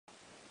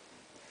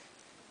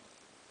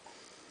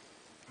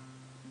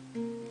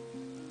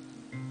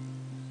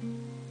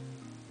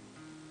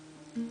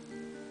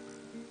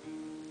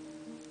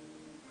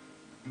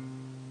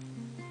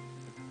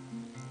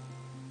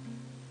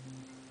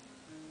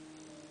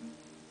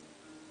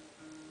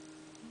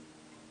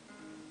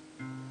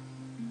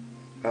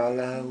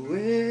All I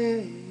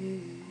way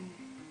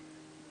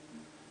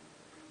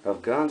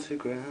I've gone to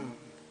ground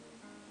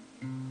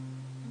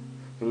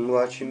and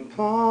watching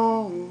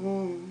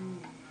porn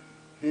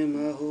in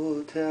my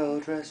hotel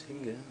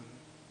dressing gown.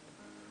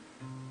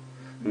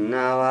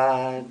 Now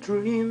I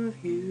dream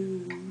of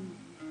you,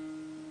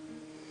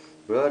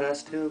 but I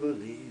still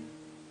believe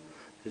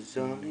there's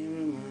only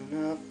room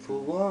enough for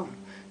one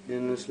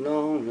in this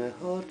lonely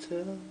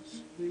hotel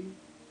suite.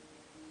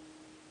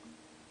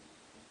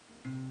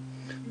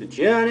 The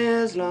journey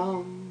is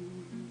long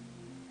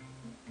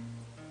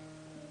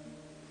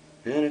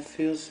and it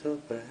feels so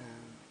bad.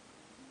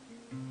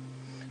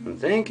 I'm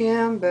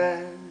thinking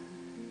back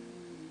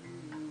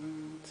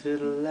to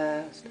the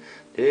last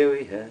day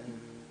we had.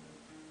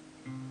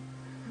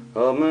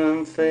 Old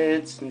moon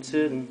fades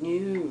into the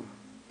new.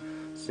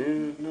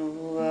 Soon I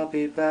know I'll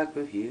be back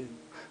with you.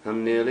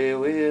 I'm nearly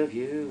with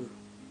you.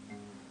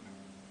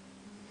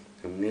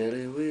 I'm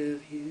nearly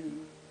with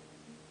you.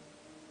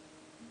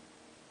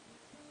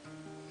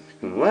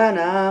 And when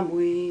I'm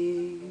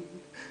weak,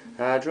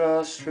 I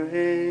draw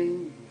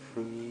strength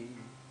from you.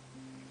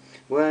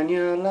 When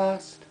you're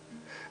lost,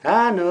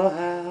 I know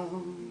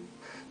how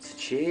to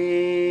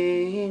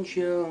change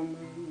your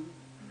mood.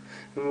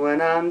 And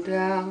when I'm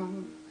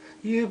down,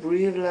 you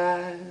breathe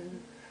life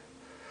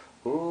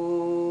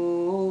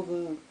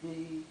over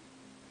me.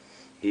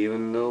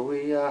 Even though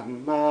we are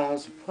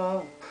miles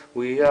apart,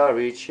 we are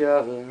each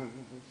other's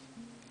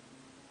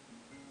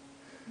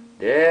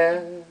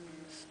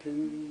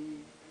destiny.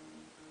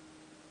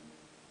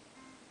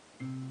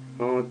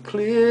 On a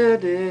clear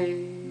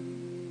day,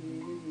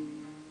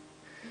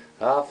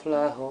 I'll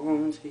fly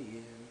home to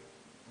you.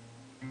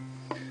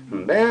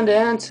 I'm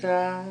bending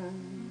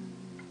time,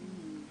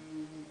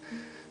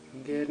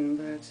 I'm getting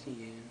back to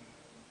you.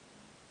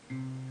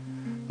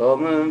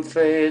 Old moon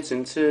fades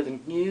into the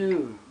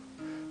new.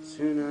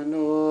 Soon I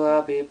know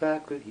I'll be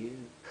back with you.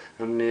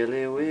 I'm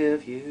nearly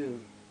with you.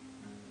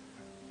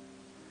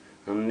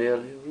 I'm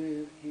nearly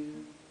with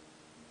you.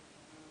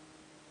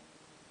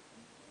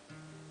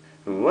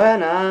 And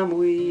when I'm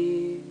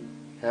weak,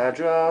 I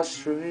draw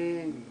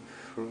strength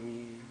from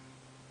you.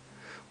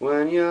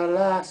 When you're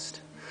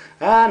lost,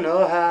 I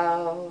know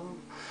how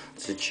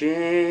to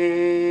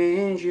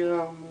change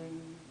your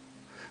mood.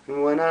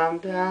 And when I'm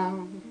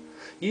down,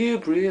 you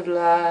breathe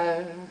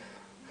life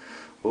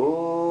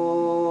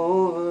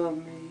over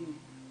me.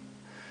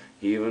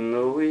 Even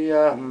though we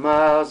are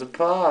miles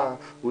apart,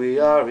 we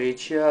are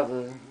each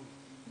other's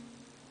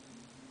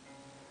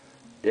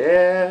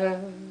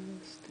destiny.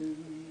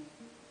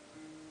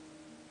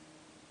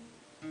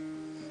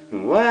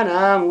 And when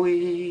I'm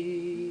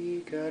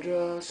weak, I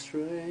draw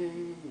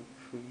strength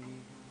from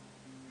you.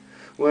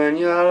 When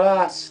you're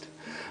lost,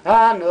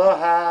 I know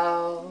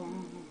how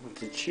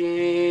to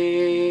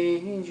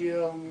change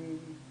your mood.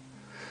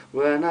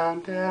 When I'm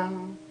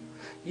down,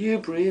 you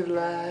breathe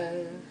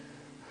life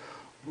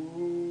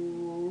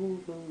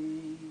over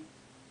me.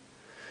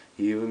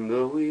 Even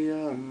though we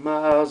are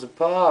miles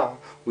apart,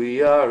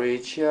 we are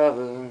each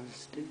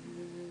other's destiny.